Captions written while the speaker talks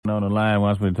on the line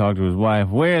wants me to talk to his wife.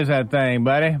 Where's that thing,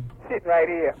 buddy? Sitting right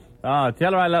here. Oh,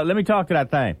 tell her let me talk to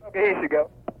that thing. Okay, here she go.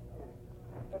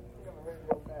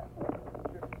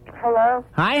 Hello?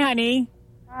 Hi, honey.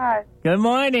 Hi. Good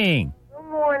morning. Good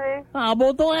morning.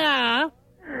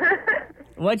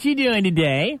 What you doing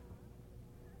today?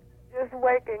 Just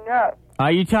waking up.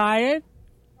 Are you tired?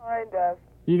 Kind of.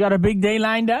 You got a big day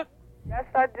lined up? Yes,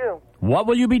 I do. What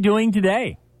will you be doing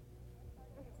today?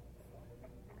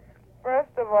 First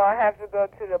of all, I have to go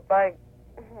to the bank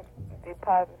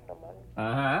deposit some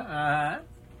money.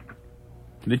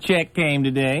 The check came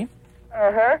today.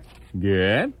 Uh-huh.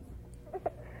 Good.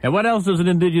 And what else does an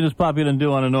Indigenous Populant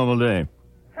do on a normal day?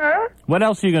 Huh? What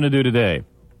else are you going to do today?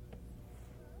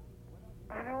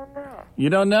 I don't know. You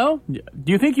don't know? Do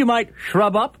you think you might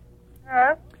shrub up?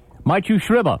 Huh? Might you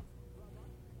shribber?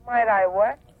 Might I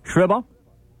what? Shribber?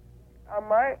 I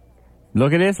might.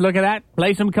 Look at this, look at that.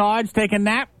 Play some cards, take a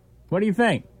nap. What do you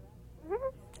think?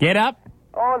 Get up?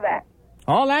 All that.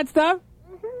 All that stuff?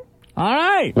 All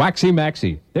right. Waxy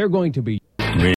Maxy, they're going to be...